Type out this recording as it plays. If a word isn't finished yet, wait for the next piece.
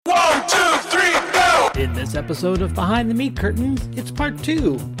In this episode of Behind the Meat Curtains, it's part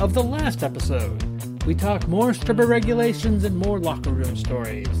 2 of the last episode. We talk more stripper regulations and more locker room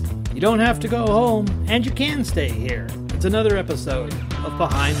stories. You don't have to go home, and you can stay here. It's another episode of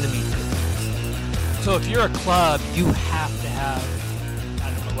Behind the Meat Curtains. So if you're a club, you have to have, I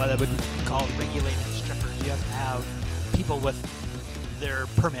don't know what I would call regulated strippers. You have to have people with their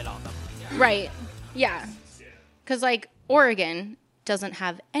permit on them. Right. Yeah. Because, like, Oregon doesn't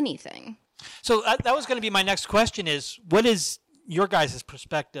have anything. So that was going to be my next question is, what is your guys'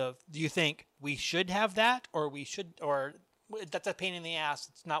 perspective? Do you think we should have that, or that's a pain in the ass,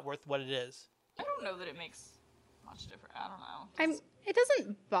 it's not worth what it is? I don't know that it makes much difference. I don't know. It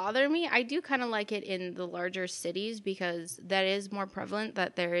doesn't bother me. I do kind of like it in the larger cities because that is more prevalent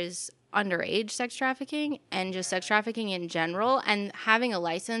that there is underage sex trafficking and just sex trafficking in general. And having a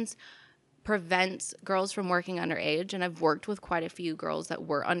license prevents girls from working underage. And I've worked with quite a few girls that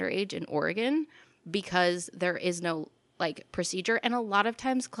were underage in Oregon because there is no procedure. And a lot of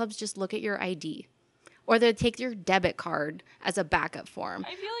times clubs just look at your ID. Or they take your debit card as a backup form.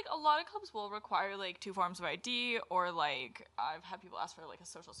 I feel like a lot of clubs will require, 2 forms of ID, or, I've had people ask for, a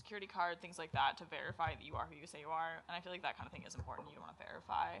social security card, things like that, to verify that you are who you say you are. And I feel like that kind of thing is important. You want to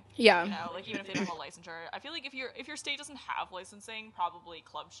verify. Yeah. Even if they don't have a licensure. I feel like if your state doesn't have licensing, probably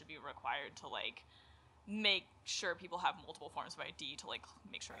clubs should be required to, make sure people have multiple forms of ID to,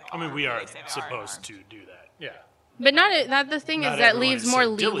 make sure they are. We are supposed to do that. Yeah. But not the thing is that leaves more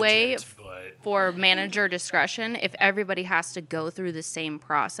leeway but for manager discretion if everybody has to go through the same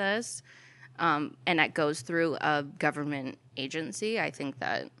process and that goes through a government agency. I think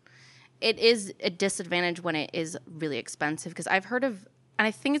that it is a disadvantage when it is really expensive because I've heard of, and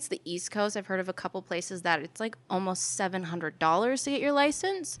I think it's the East Coast, I've heard of a couple places that it's almost $700 to get your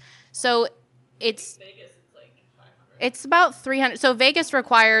license. So it's about $300. So Vegas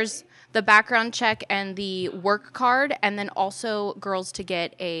requires the background check and the work card, and then also girls to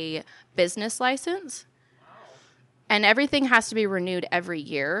get a business license. And everything has to be renewed every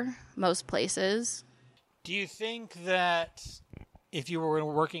year, most places. Do you think that if you were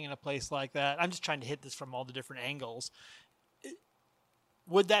working in a place like that, I'm just trying to hit this from all the different angles,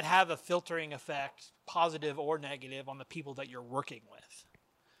 would that have a filtering effect, positive or negative, on the people that you're working with?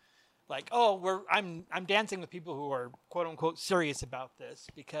 I'm dancing with people who are quote unquote serious about this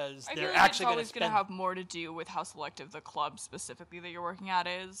because they're actually going to it's going to have more to do with how selective the club specifically that you're working at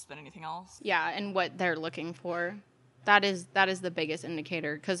is than anything else. Yeah, and what they're looking for. That is the biggest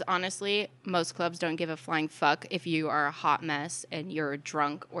indicator because honestly, most clubs don't give a flying fuck if you are a hot mess and you're a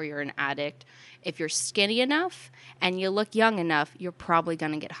drunk or you're an addict. If you're skinny enough and you look young enough, you're probably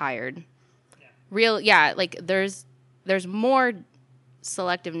going to get hired. Yeah. There's more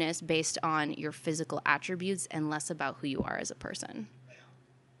selectiveness based on your physical attributes and less about who you are as a person.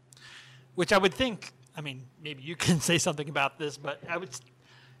 Which I would think, maybe you can say something about this, but I would,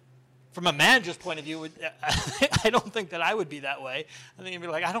 from a manager's point of view, I don't think that I would be that way. I think I'd be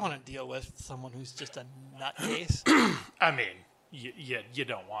I don't want to deal with someone who's just a nutcase. You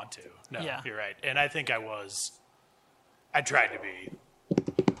don't want to. No, yeah. You're right. And I think I tried to be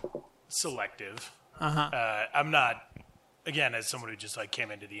selective. I'm not, again, as someone who just came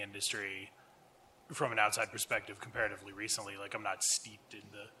into the industry from an outside perspective comparatively recently, I'm not steeped in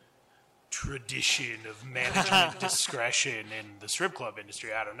the tradition of management discretion in the strip club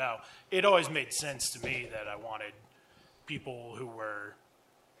industry. I don't know. It always made sense to me that I wanted people who were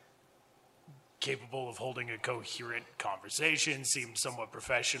capable of holding a coherent conversation, seemed somewhat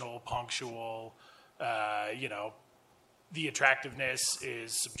professional, punctual. The attractiveness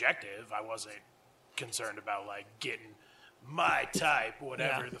is subjective. I wasn't concerned about getting my type,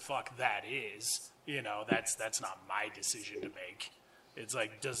 whatever the fuck that is. That's not my decision to make. It's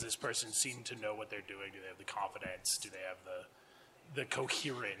does this person seem to know what they're doing? Do they have the confidence? Do they have the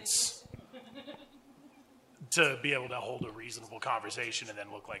coherence to be able to hold a reasonable conversation and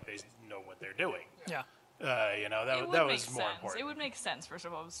then look like they know what they're doing? Yeah. That was more important. It would make sense for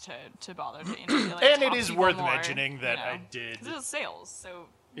clubs to bother to and it is worth mentioning that I did. Because it's sales, so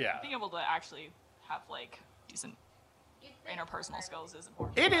being able to actually have decent interpersonal skills is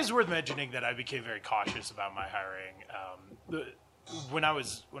important. It is worth mentioning that I became very cautious about my hiring. When I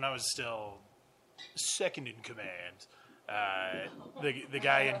was still second in command, the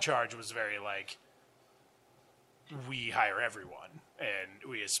guy in charge was very we hire everyone, and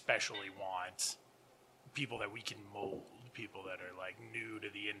we especially want people that we can mold, people that are new to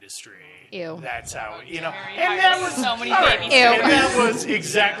the industry. Ew. That's how and that was so many babies. And that was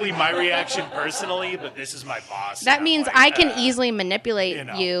exactly my reaction personally. But this is my boss. That means I can easily manipulate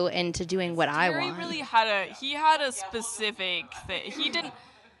you into doing what I want. He really had a specific thing. He didn't.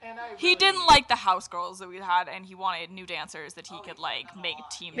 He didn't like the house girls that we had, and he wanted new dancers that he could like make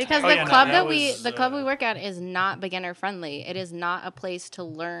team. Because together. the club we work at is not beginner friendly. It is not a place to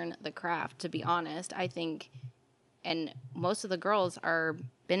learn the craft, to be honest. I think, and most of the girls are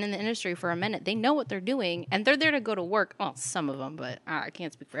been in the industry for a minute. They know what they're doing, and they're there to go to work. Well, some of them, but I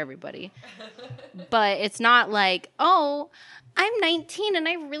can't speak for everybody. But it's not like, oh, I'm 19 and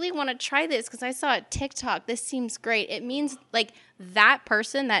I really want to try this because I saw it TikTok. This seems great. It means like that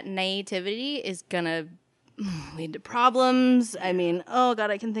person, that naivety is gonna lead to problems. I mean, oh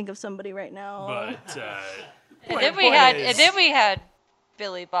God, I can think of somebody right now. But and then we had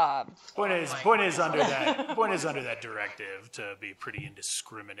Billy Bob. Point is under that directive to be pretty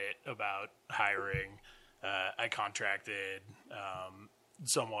indiscriminate about hiring. I contracted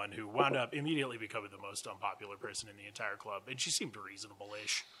someone who wound up immediately becoming the most unpopular person in the entire club, and she seemed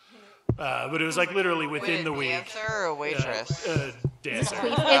reasonable-ish. But it was like literally within the week. Dancer or waitress? Dancer.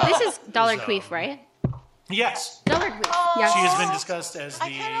 This is Dollar Queef, right? Yes. Dollar Queef. Yes. She has been discussed as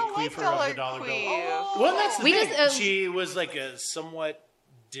the queefer of the dollar bill. Well, that's the thing. She was like a somewhat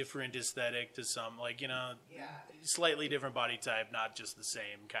different aesthetic to some, like, you know, slightly different body type, not just the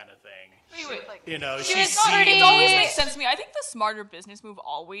same kind of thing. Wait. You know, it always makes sense to me. I think the smarter business move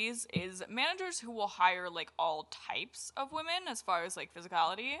always is managers who will hire like all types of women as far as like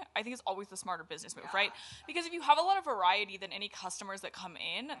physicality. I think it's always the smarter business move, right? Because if you have a lot of variety, then any customers that come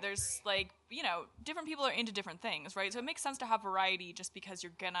in, there's like, you know, different people are into different things, right? So it makes sense to have variety just because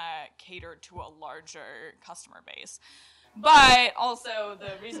you're gonna cater to a larger customer base. But also,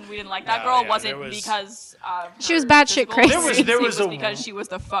 the reason we didn't like that girl wasn't because she was batshit crazy. There was because she was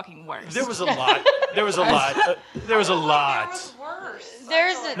the fucking worst. There was a lot. There was a lot. There was worse.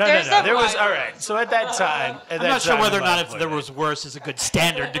 There was all right. So at that time, I'm not sure whether or not if there was worse is a good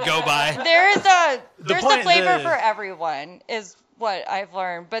standard to go by. There's a flavor for everyone, is what I've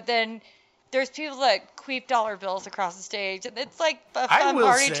learned. But then there's people that queef dollar bills across the stage, and it's like a fun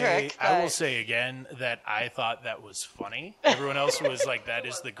party trick. I will say again that I thought that was funny. Everyone else was like, "That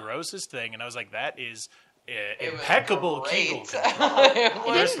is the grossest thing," and I was like, "That is impeccable Kegel control." It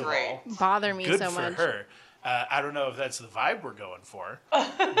was great. Bother me Good so for much. her. I don't know if that's the vibe we're going for.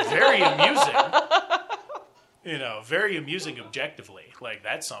 Very amusing. You know, very amusing objectively. Like,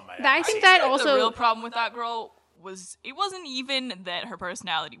 that's something I think that also the real problem with that girl was it wasn't even that her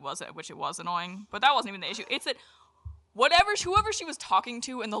personality wasn't, which it was annoying, but that wasn't even the issue. It's that whoever she was talking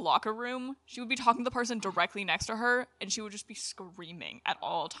to in the locker room, she would be talking to the person directly next to her, and she would just be screaming at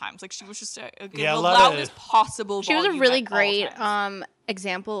all times. Like, she was just the loudest possible. She was a really great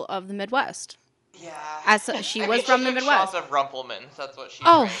example of the Midwest. Yeah. She was from the Midwest. Shots of Rumplemans. That's what she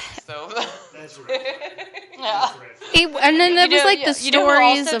Oh. drank, so. That's right. Yeah. And then there was like the stories who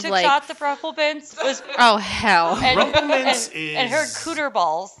also of took like shots of Rumplemans was oh hell. and her cooter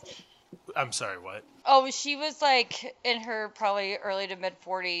balls. I'm sorry, what? Oh, she was like in her probably early to mid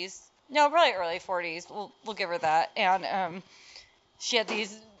 40s. No, probably early 40s. We'll give her that. And she had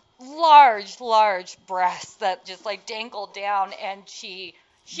these large breasts that just like dangled down, and she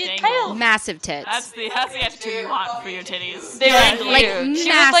kind of massive tits. That's the attitude you want for your titties. They were like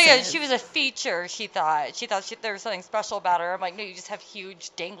huge. She was a feature. She thought there was something special about her. I'm like, no, you just have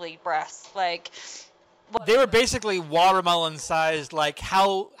huge dangly breasts. Like, They were basically watermelon-sized. Like,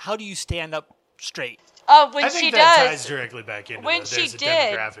 how do you stand up straight? oh, when I think she that does. ties directly back into When there's she a did.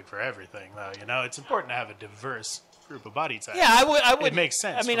 demographic for everything, though. You know, it's important to have a diverse group of body types. Yeah, I would. It makes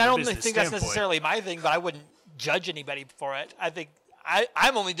sense. I mean, from I a don't business think that's standpoint. necessarily my thing, but I wouldn't judge anybody for it. I think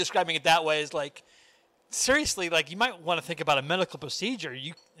I'm only describing it that way as like, seriously, like you might want to think about a medical procedure.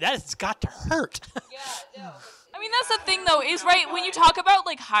 That's got to hurt. I mean, that's the thing, though, is, right, when you talk about,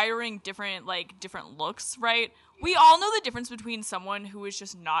 like, hiring different looks, right, we all know the difference between someone who is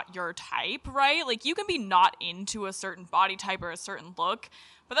just not your type, right? Like, you can be not into a certain body type or a certain look,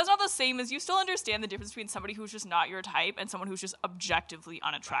 but that's not the same as you still understand the difference between somebody who's just not your type and someone who's just objectively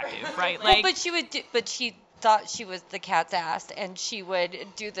unattractive, right? Like, Well, but she thought she was the cat's ass, and she would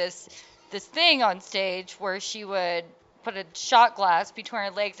do this thing on stage where she would put a shot glass between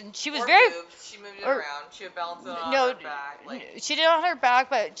her legs, and she was She moved it around. She would balance it on her back. She did it on her back,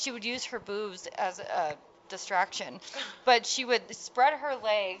 but she would use her boobs as a distraction. But she would spread her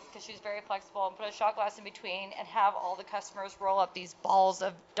legs because she was very flexible and put a shot glass in between and have all the customers roll up these balls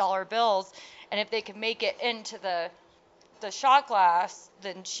of dollar bills, and if they could make it into the shot glass,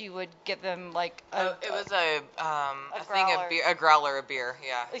 then she would give them like it was a thing growler. of beer, a growler of beer,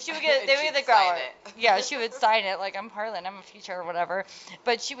 yeah. She would get, they would get the growler. Yeah, she would sign it like, I'm Harlan, I'm a feature or whatever.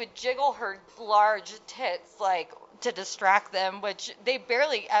 But she would jiggle her large tits like to distract them, which they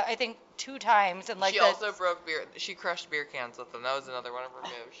barely, I think 2 times, and like she also broke beer. She crushed beer cans with them. That was another one of her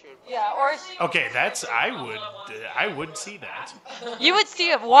moves. She would Okay, I would see that. You would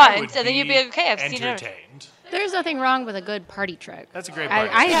see it I once, would and then you'd be like, okay, I've seen it. entertained. There's nothing wrong with a good party trick. That's a great party.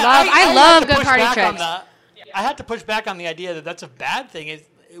 I love good party tricks. I had to push back on the idea that that's a bad thing.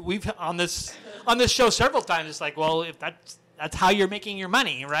 We've on this show several times. It's like, well, if that's how you're making your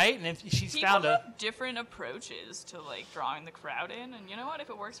money, right? And if she's found have different approaches to like drawing the crowd in, and you know what? If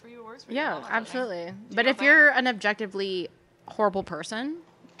it works for you, it works for you. Yeah, absolutely. But if you're an objectively horrible person,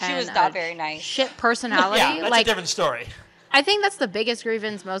 she was not very nice. Shit personality. Yeah, that's a different story. I think that's the biggest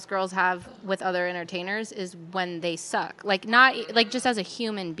grievance most girls have with other entertainers is when they suck. Like not like just as a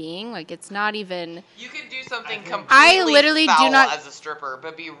human being. Like it's not even. You can do something completely I literally foul do not as a stripper,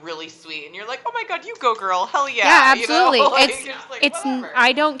 but be really sweet, and you're like, oh my god, you go girl, hell yeah. Yeah, absolutely. You know? Like, it's you're just like, it's. whatever.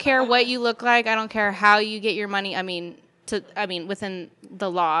 I don't care what you look like. I don't care how you get your money. I mean, within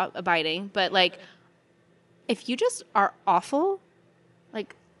the law abiding, but like, if you just are awful,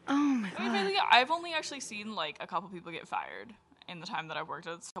 like. Oh my god! I mean, basically, I've only actually seen like a couple people get fired in the time that I've worked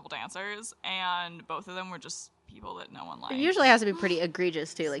with a couple dancers, and both of them were just people that no one liked. It usually has to be pretty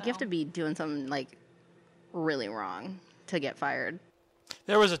egregious too. Like you have to be doing something like really wrong to get fired.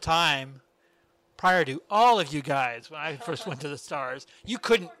 There was a time prior to all of you guys when I first went to the Stars, you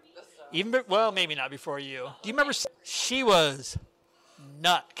couldn't even. Well, maybe not before you. Do you remember? She was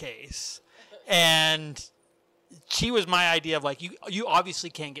nutcase, and. She was my idea of like you obviously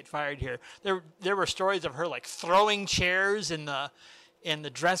can't get fired here. There were stories of her like throwing chairs in the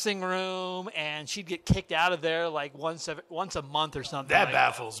dressing room, and she'd get kicked out of there like once a month or something. That like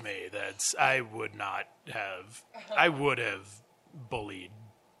baffles me. I would have bullied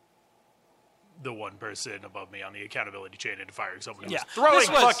the one person above me on the accountability chain into firing someone who was throwing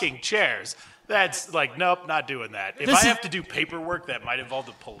fucking chairs. That's like, nope, not doing that. If I have to do paperwork that might involve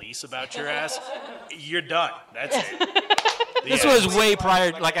the police about your ass, you're done. That's it. This was way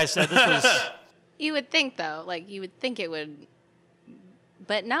prior. Like I said, this was. You would think though, like you would think it would,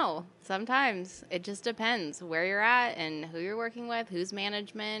 but no. Sometimes it just depends where you're at and who you're working with, who's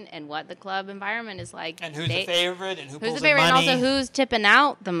management, and what the club environment is like. And who's the favorite, and who's the pulls favorite, the money. and also who's tipping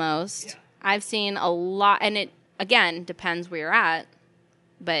out the most. Yeah. I've seen a lot, and it, again, depends where you're at,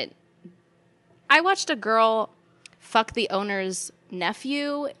 but I watched a girl fuck the owner's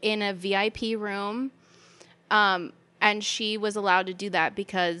nephew in a VIP room, and she was allowed to do that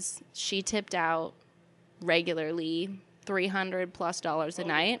because she tipped out regularly $300+ a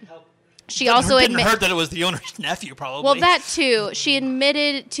night. She also heard that it was the owner's nephew, probably. Well, that too. She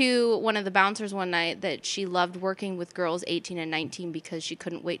admitted to one of the bouncers one night that she loved working with girls 18 and 19 because she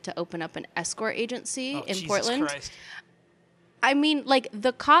couldn't wait to open up an escort agency in Jesus Portland. Christ. I mean, like,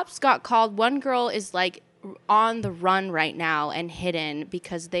 the cops got called. One girl is, like, on the run right now and hidden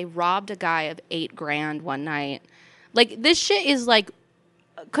because they robbed a guy of $8,000 one night. Like, this shit is, like,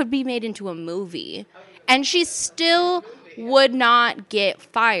 could be made into a movie. And she's still would not get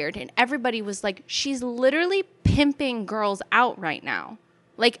fired, and everybody was like, she's literally pimping girls out right now.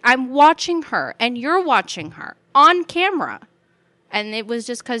 Like, I'm watching her and you're watching her on camera, and it was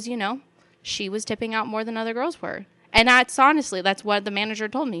just because, you know, she was tipping out more than other girls were. And that's honestly, that's what the manager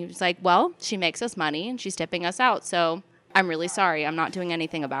told me. He was like, well, she makes us money and she's tipping us out, so I'm really sorry, I'm not doing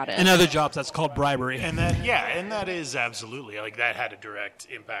anything about it. In other jobs, that's called bribery. And that is absolutely, like, that had a direct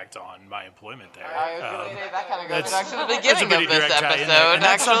impact on my employment there. I was going to say that kind of goes back to the beginning of this episode, and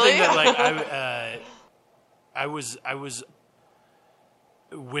that's actually. something that, like, I was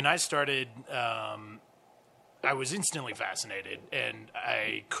when I started, I was instantly fascinated, and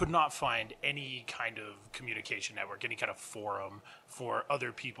I could not find any kind of communication network, any kind of forum for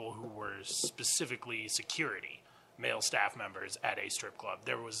other people who were specifically security. Male staff members at a strip club.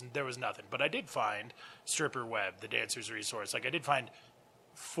 There was nothing. But I did find Stripper Web, the dancers resource. Like, I did find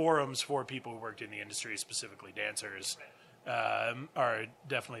forums for people who worked in the industry, specifically dancers, are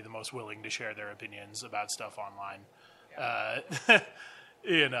definitely the most willing to share their opinions about stuff online.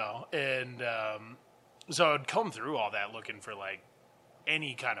 You know, and so I'd come through all that looking for, like,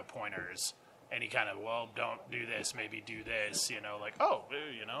 any kind of pointers. Any kind of, well, don't do this, maybe do this, you know, like, oh,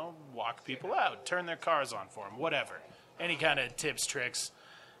 you know, walk people out, turn their cars on for them, whatever. Any kind of tips, tricks.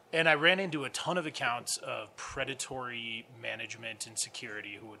 And I ran into a ton of accounts of predatory management and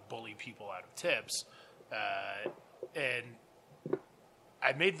security who would bully people out of tips. And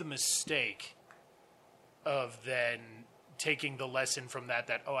I made the mistake of then taking the lesson from that,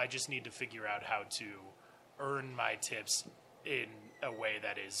 oh, I just need to figure out how to earn my tips in a way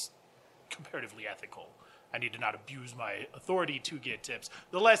that is comparatively ethical. I need to not abuse my authority to get tips.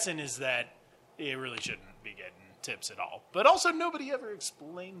 The lesson is that you really shouldn't be getting tips at all. But also, nobody ever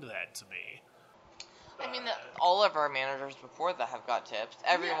explained that to me. I mean, all of our managers before that have got tips.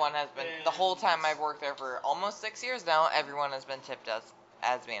 Everyone has been, the whole time I've worked there for almost 6 years now, everyone has been tipped as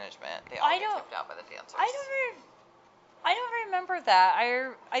management. They all get tipped out by the dancers. I don't remember that.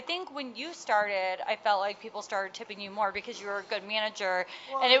 I think when you started, I felt like people started tipping you more because you were a good manager.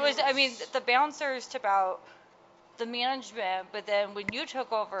 Well, and it was, I mean, the bouncers tip out the management, but then when you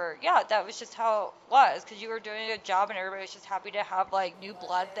took over, that was just how it was, because you were doing a good job and everybody was just happy to have, like, new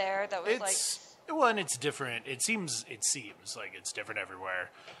blood there. That was Well, and it's different. It seems like it's different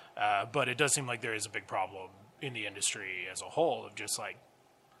everywhere. But it does seem like there is a big problem in the industry as a whole of just, like,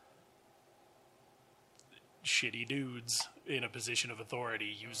 shitty dudes in a position of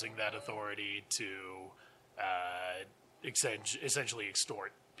authority using that authority to essentially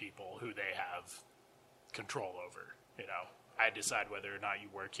extort people who they have control over. You know, I decide whether or not you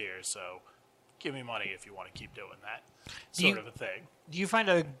work here, so give me money if you want to keep doing that sort of a thing. Do you find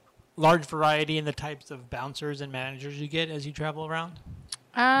a large variety in the types of bouncers and managers you get as you travel around?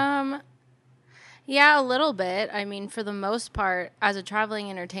 Yeah, a little bit. I mean, for the most part, as a traveling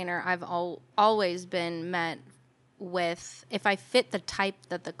entertainer, I've always been met with, if I fit the type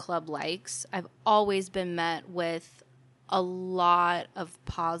that the club likes, I've always been met with a lot of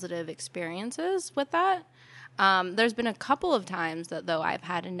positive experiences with that. There's been a couple of times that, though, I've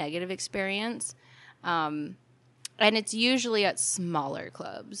had a negative experience, and it's usually at smaller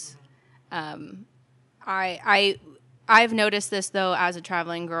clubs. I've noticed this, though, as a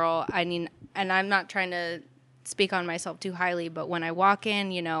traveling girl. I mean, and I'm not trying to speak on myself too highly, but when I walk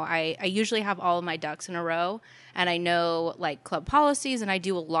in, you know, I usually have all of my ducks in a row, and I know, like, club policies, and I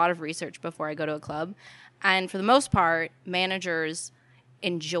do a lot of research before I go to a club. And for the most part, managers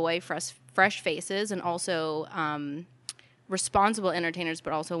enjoy fresh faces and also responsible entertainers,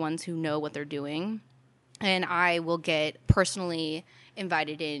 but also ones who know what they're doing. And I will get personally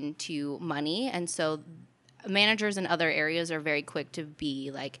invited into money, and so managers in other areas are very quick to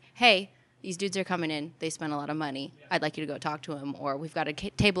be like, hey, these dudes are coming in. They spend a lot of money. I'd like you to go talk to them, or we've got a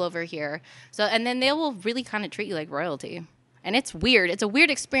table over here. So, and then they will really kind of treat you like royalty. And it's weird. It's a weird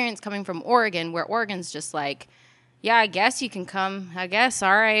experience coming from Oregon, where Oregon's just like, yeah, I guess you can come. I guess,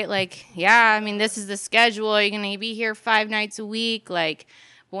 all right. Like, yeah, I mean, this is the schedule. You're going to be here 5 nights a week. Like,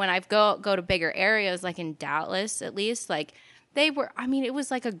 when I go to bigger areas, like in Dallas at least, like, it was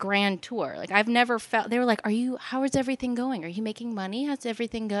like a grand tour. Like, I've never felt, they were like, how is everything going? Are you making money? How's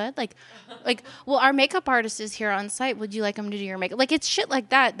everything good? Like, well, our makeup artist is here on site. Would you like him to do your makeup? Like, it's shit like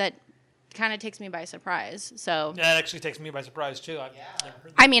that kind of takes me by surprise. So that actually takes me by surprise too. I've never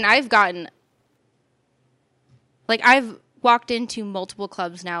heard that. I mean, I've walked into multiple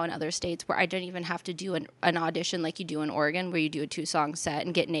clubs now in other states where I don't even have to do an audition like you do in Oregon, where you do a 2-song set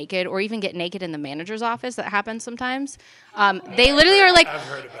and get naked, or even get naked in the manager's office. That happens sometimes. They literally are like,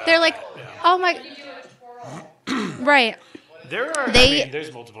 they're like, oh my, right.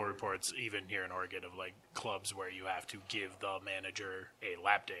 There's multiple reports even here in Oregon of, like, clubs where you have to give the manager a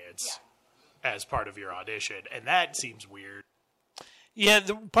lap dance as part of your audition, and that seems weird. Yeah,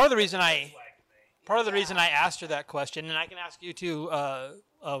 part of the reason I asked her that question, and I can ask you too,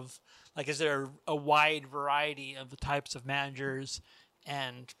 of, like, is there a wide variety of the types of managers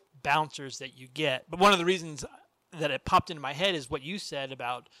and bouncers that you get? But one of the reasons that it popped into my head is what you said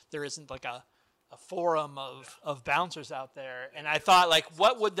about there isn't, like, a forum of bouncers out there. And I thought, like,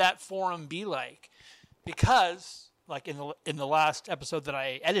 what would that forum be like? Because, like, in the last episode that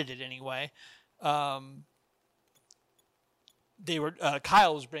I edited anyway, Kyle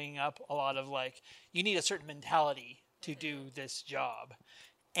was bringing up a lot of, like, you need a certain mentality to do this job.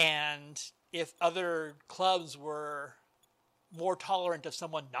 And if other clubs were more tolerant of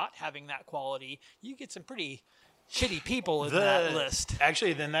someone not having that quality, you get some pretty shitty people in that list.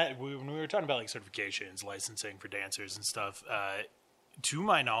 Actually, then when we were talking about, like, certifications, licensing for dancers and stuff, to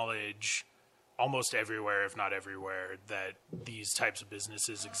my knowledge, almost everywhere, if not everywhere, that these types of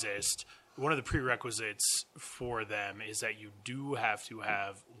businesses exist, one of the prerequisites for them is that you do have to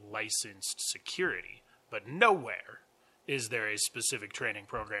have licensed security, but nowhere is there a specific training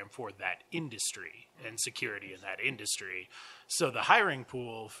program for that industry and security in that industry. So the hiring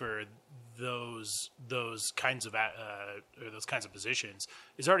pool for those kinds of positions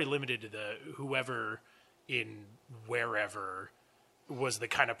is already limited to whoever in wherever was the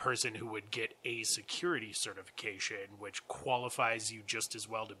kind of person who would get a security certification, which qualifies you just as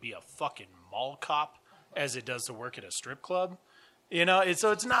well to be a fucking mall cop as it does to work at a strip club. You know, it's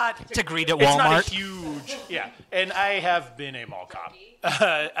not to greet at Walmart. It's not a huge, And I have been a mall cop.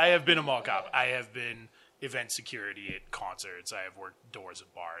 I have been event security at concerts. I have worked doors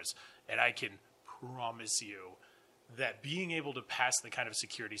at bars, and I can promise you that being able to pass the kind of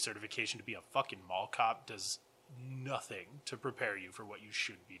security certification to be a fucking mall cop does nothing to prepare you for what you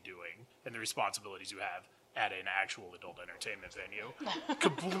should be doing and the responsibilities you have at an actual adult entertainment venue.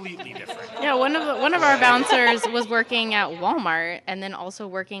 Completely different. Yeah, one of our bouncers was working at Walmart and then also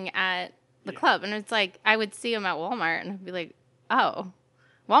working at the club, and it's like I would see him at Walmart and I'd be like, oh,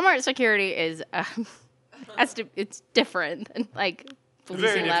 Walmart security is it's different than like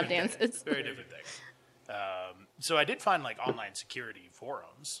policing lap dances. Very different thing. So I did find like online security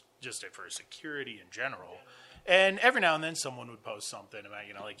forums just for security in general. And every now and then someone would post something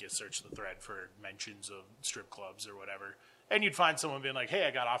about, like you search the thread for mentions of strip clubs or whatever. And you'd find someone being like, hey,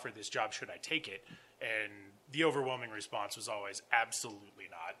 I got offered this job. Should I take it? And the overwhelming response was always, absolutely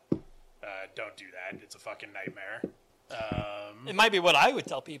not. Don't do that. It's a fucking nightmare. It might be what I would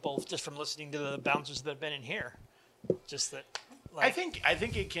tell people just from listening to the bouncers that have been in here. Just that. Like, I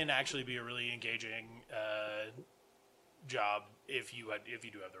think it can actually be a really engaging job if you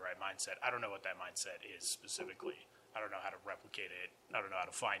do have the right mindset. I don't know what that mindset is specifically. I don't know how to replicate it. I don't know how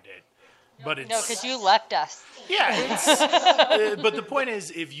to find it. But it's No, because you left us. Yeah. But the point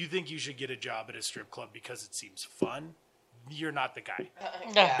is, if you think you should get a job at a strip club because it seems fun, you're not the guy.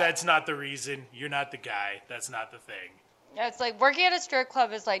 No. That's not the reason. You're not the guy. That's not the thing. Yeah, it's like working at a strip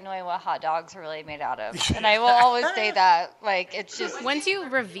club is like knowing what hot dogs are really made out of. And I will always say that. Like, it's just... Once you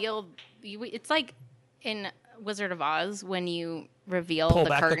reveal... it's like in Wizard of Oz when you reveal Pull the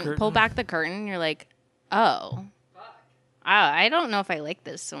back the curtain. curtain. Pull back the curtain. You're like, oh. I don't know if I like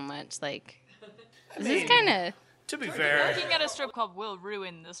this so much. Like, this is kind of... To be fair... Working at a strip club will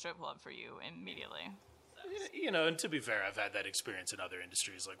ruin the strip club for you immediately. And to be fair, I've had that experience in other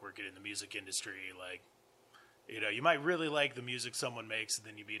industries, like working in the music industry. Like, you might really like the music someone makes, and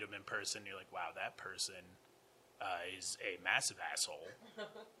then you meet them in person, and you're like, wow, that person is a massive asshole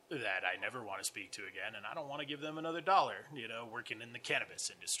that I never want to speak to again, and I don't want to give them another $1, working in the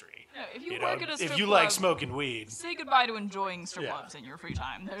cannabis industry. No, if you work at a strip if you club, like smoking weed, say goodbye to enjoying strip clubs in your free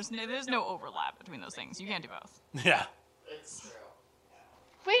time. There's no overlap between those things. You can't do both. yeah. It's true.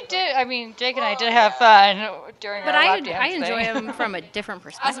 We did. I mean, Jake and I did have fun during But our I lap dance enjoy thing. them from a different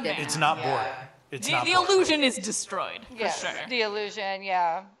perspective. man. It's not boring. It's not The boring. illusion is destroyed, for Yes, sure. the illusion,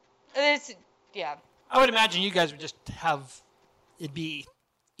 yeah. It's, yeah. I would imagine you guys would just it'd be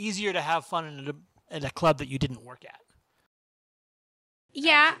easier to have fun at a club that you didn't work at.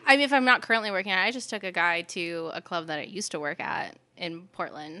 Yeah, I mean, if I'm not currently working at it, I just took a guy to a club that I used to work at in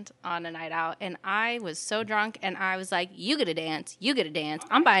Portland on a night out, and I was so drunk, and I was like, you get a dance,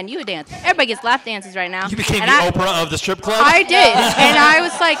 I'm buying you a dance. Everybody gets lap dances right now. You became and the Oprah of the strip club? I did, and I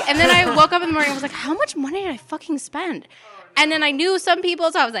was like, and then I woke up in the morning and was like, how much money did I fucking spend? And then I knew some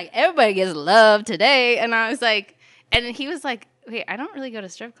people, so I was like, everybody gets love today, and I was like, and he was like, wait, I don't really go to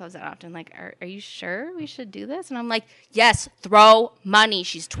strip clubs that often. Like, are you sure we should do this? And I'm like, yes, throw money.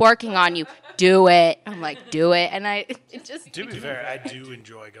 She's twerking on you. Do it. I'm like, do it. And it just... To be fair, I do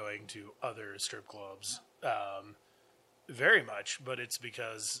enjoy going to other strip clubs very much, but it's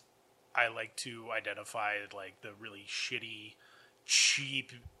because I like to identify like the really shitty,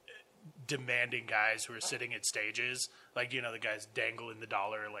 cheap, demanding guys who are sitting at stages. Like, the guys dangling the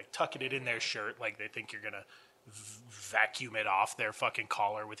dollar, like tucking it in their shirt like they think you're going to vacuum it off their fucking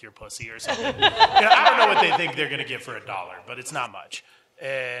collar with your pussy or something. I don't know what they think they're going to get for $1, but it's not much.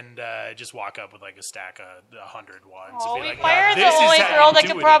 And just walk up with like a stack of 100 ones. Oh, and be we like, fired "This the is only how girl you that do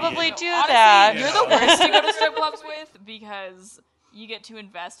could it, probably idiot." do Honestly, that. you're the worst to go to strip clubs with because you get too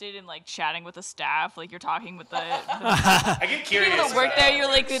invested in like chatting with the staff. Like you're talking with the I get curious. people that work there. You're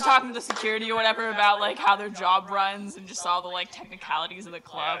like talking to the security or whatever about like how their job runs and just all the like technicalities of the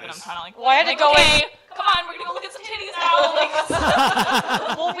club. And I'm kind of like, Well, I had to like, go okay, come on, we're gonna go look at some titties now.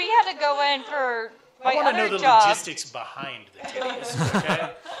 Like, Well, we had to go in for my I want to know other the job. logistics behind the titties,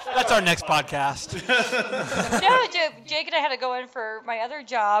 okay? That's our next podcast. No, Jake and I had to go in for my other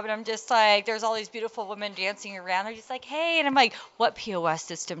job, and I'm just like, there's all these beautiful women dancing around. They're just like, hey, and I'm like, what POS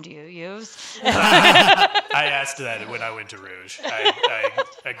system do you use? I asked that when I went to Rouge.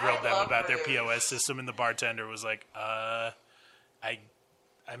 I grilled them about their POS system, and the bartender was like,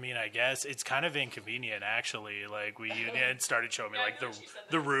 I mean, I guess it's kind of inconvenient, actually. Like, and started showing me, like,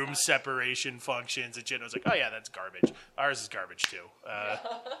 the room separation functions and shit. And I was like, oh, yeah, that's garbage. Ours is garbage, too.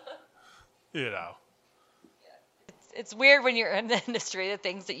 It's weird when you're in the industry, the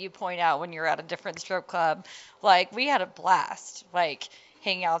things that you point out when you're at a different strip club. Like, we had a blast, like,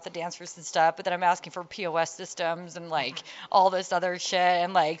 hanging out with the dancers and stuff, but then I'm asking for POS systems and, like, all this other shit.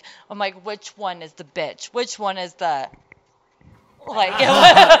 And, like, I'm like, which one is the bitch? Which one is the... Like,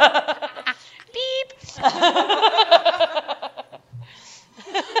 beep.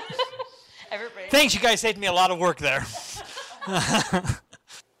 Everybody. Thanks, you guys saved me a lot of work there.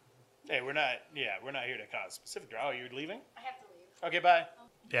 Hey, we're not here to cause specific drama. Oh, you're leaving? I have to leave. Okay, bye.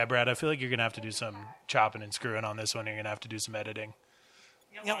 Yeah, Brad, I feel like you're going to have to do some chopping and screwing on this one. You're going to have to do some editing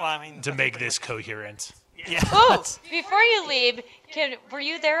Yeah, well, I mean, to make this coherent. yeah. Oh, before you leave, were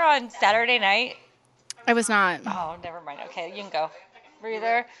you there on Saturday night? I was not. Oh, never mind. Okay, you can go. Were you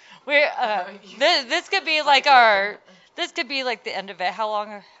there? This could be like our. This could be like the end of it. How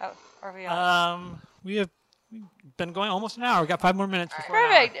long are we on? We've been going almost an hour. We got 5 more minutes before an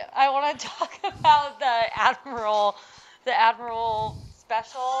hour. Perfect. I want to talk about the Admiral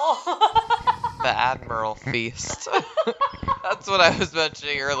special. The Admiral Feast. That's what I was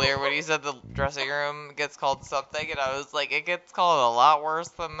mentioning earlier when you said the dressing room gets called something, and I was like, it gets called a lot worse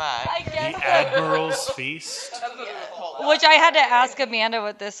than that. I guess The Admiral's Feast? That's what it was called. Which I had to ask Amanda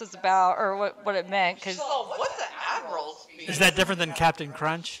what this was about or what it meant because So, what's the Admiral's Feast? Is that different than Captain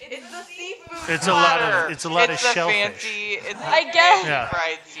Crunch? It's the seafood It's a lot of- platter. it's a lot of It's the shellfish. fancy. It's the I guess- Yeah.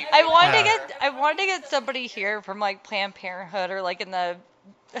 fried seafood. I Yeah. wanted to get somebody here from like Planned Parenthood or like in the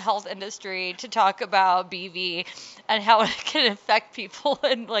health industry to talk about BV and how it can affect people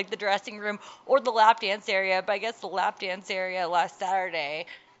in like the dressing room or the lap dance area. But I guess the lap dance area last Saturday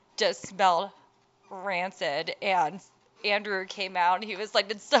just smelled rancid, and Andrew came out and he was like,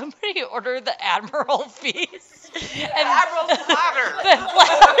 "Did somebody order the Admiral Feast?" And Admiral's platter.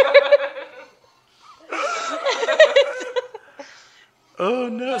 Oh,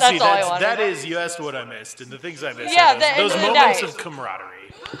 no. That's See, all I wanted. you asked what I missed, and the things I missed Yeah, are the end those of the moments night. of camaraderie.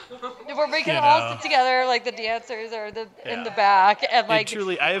 Where we can You all know. sit together, like the dancers are in Yeah. the back, and like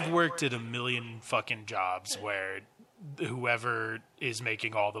Truly, I have worked at a million fucking jobs where whoever is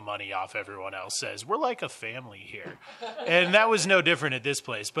making all the money off everyone else says, we're like a family here. And that was no different at this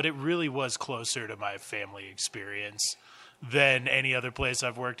place, but it really was closer to my family experience than any other place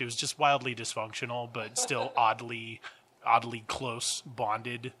I've worked. It was just wildly dysfunctional, but still oddly close,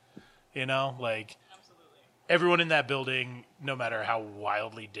 bonded, you know? Like, everyone in that building, no matter how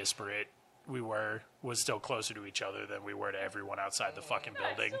wildly disparate we were, was still closer to each other than we were to everyone outside the fucking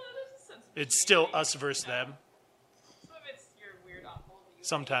building. It's still us versus them.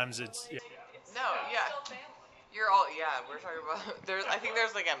 Sometimes it's... Yeah. No, yeah. You're all, yeah, we're talking about, I think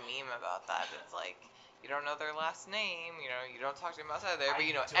there's like a meme about that. It's like, you don't know their last name, you know, you don't talk to them outside there, but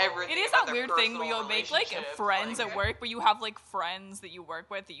you know everything. It is about that their weird thing where personal you'll make like relationship, friends like- at work, but you have like friends that you work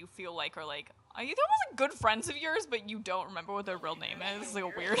with that you feel like are like, are you almost like good friends of yours, but you don't remember what their real name is? It's like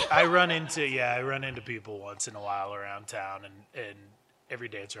a weird. I run into people once in a while around town, and every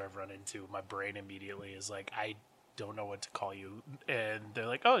dancer I've run into, my brain immediately is like, I don't know what to call you. And they're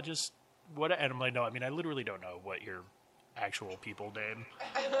like, oh, just what? And I'm like, no, I mean, I literally don't know what your actual people name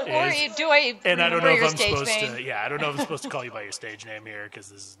or is. do I And I don't remember know if your I'm stage supposed name? to. Yeah, I don't know if I'm supposed to call you by your stage name here because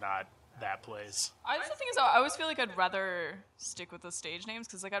this is not that place. I just think is I always feel like I'd rather stick with the stage names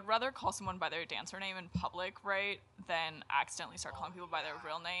because like I'd rather call someone by their dancer name in public, right, than accidentally start calling people by their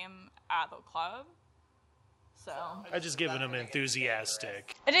real name at the club. So I just given them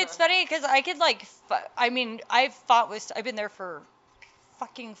enthusiastic. And it's funny because I could like, I mean, I've been there for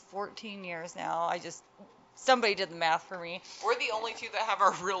fucking 14 years now. Somebody did the math for me. We're the only two that have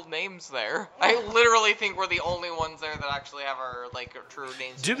our real names there. I literally think we're the only ones there that actually have our like true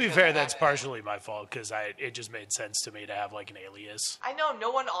names. To be fair, that's partially my fault because it just made sense to me to have like an alias. I know, no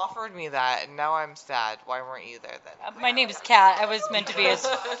one offered me that, and now I'm sad. Why weren't you there then? My name is Kat. I was meant to be a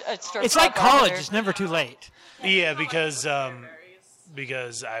strip It's like club college. owner. It's never too late. Yeah, because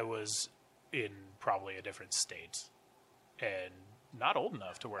I was in probably a different state and not old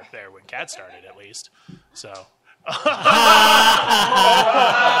enough to work there when Kat started, at least. So We're the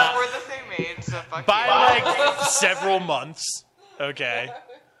same age, so fuck by you. like several months. Okay.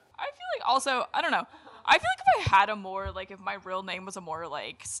 I feel like also I don't know. I feel like if I had a more like if my real name was a more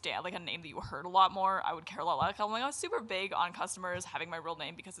like like a name that you heard a lot more, I would care a lot. Like I'm super big on customers having my real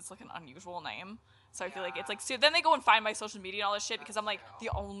name because it's like an unusual name. So I feel like it's like then they go and find my social media and all this shit because I'm like the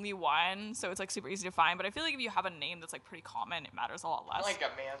only one, so it's like super easy to find. But I feel like if you have a name that's like pretty common, it matters a lot less. Like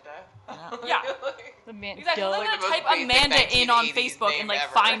Amanda. Yeah. The man- Exactly. Dylan. They're Like the gonna most type basic Amanda in on 1980s Facebook and name like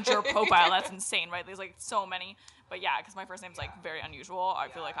ever. find your profile. That's insane, right? There's like so many. But yeah, because my first name's like very unusual, I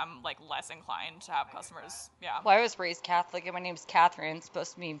feel like I'm like less inclined to have customers. Yeah. Well, I was raised Catholic, and my name's Catherine. It's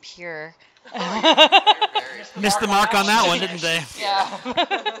supposed to mean pure. Missed the mark on that one, didn't they?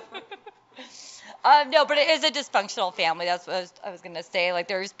 Yeah. No, but it is a dysfunctional family. That's what I was going to say. Like,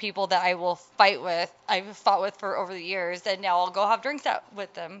 there's people that I will fight with. I've fought with for over the years, and now I'll go have drinks out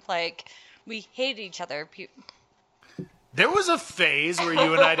with them. Like, we hate each other. There was a phase where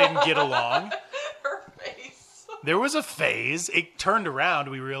you and I didn't get along. Her face. There was a phase. It turned around.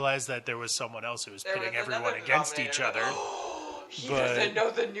 We realized that there was someone else who was There pitting was everyone another against each denominator. other. He But- doesn't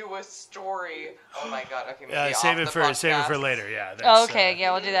know the newest story. Oh my god. Okay, maybe Save off it the for podcast. later. Yeah. Oh, okay,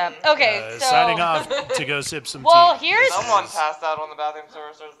 yeah, we'll do that. Okay, so Signing off to go sip some Well, tea. here's Someone passed out on the bathroom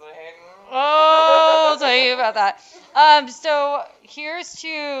floor. Starts to hate. Oh, I'll tell you about that. So here's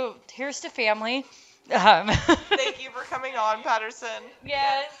to family. Thank you for coming on, Patterson.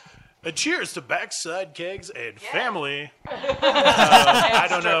 Yes. A cheers to backside kegs and family. I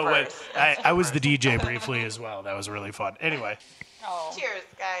don't know what. I was the DJ briefly as well. That was really fun. Anyway. Oh. Cheers,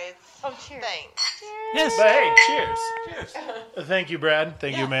 guys. Oh, cheers. Thanks. Yes. But hey, cheers. Thank you, Brad.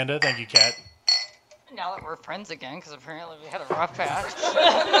 Thank you, Amanda. Thank you, Kat. Now that we're friends again, because apparently we had a rough patch.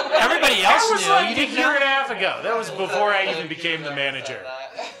 Everybody else That was knew. like You a didn't year know. and a half ago. That was before I even became the manager.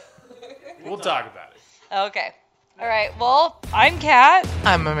 We'll talk about it. Okay. All right. Well, I'm Kat.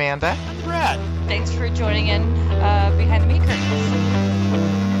 I'm Amanda. Brad. Thanks for joining in behind the meat curtains.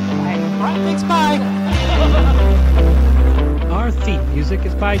 Bye. All right, thanks, bye. Our theme music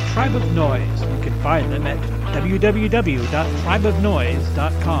is by Tribe of Noise. You can find them at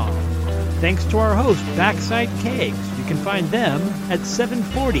www.tribeofnoise.com. Thanks to our host, Backside Kegs. You can find them at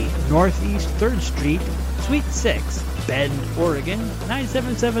 740 Northeast 3rd Street, Suite 6, Bend, Oregon,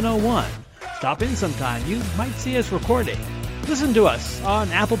 97701. Stop in sometime. You might see us recording. Listen to us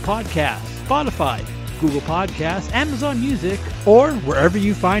on Apple Podcasts, Spotify, Google Podcasts, Amazon Music, or wherever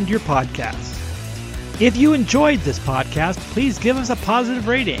you find your podcasts. If you enjoyed this podcast, please give us a positive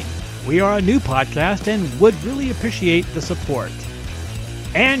rating. We are a new podcast and would really appreciate the support.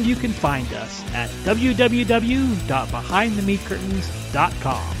 And you can find us at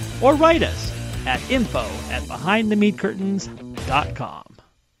www.behindthemeatcurtains.com or write us at info@behindthemeatcurtains.com.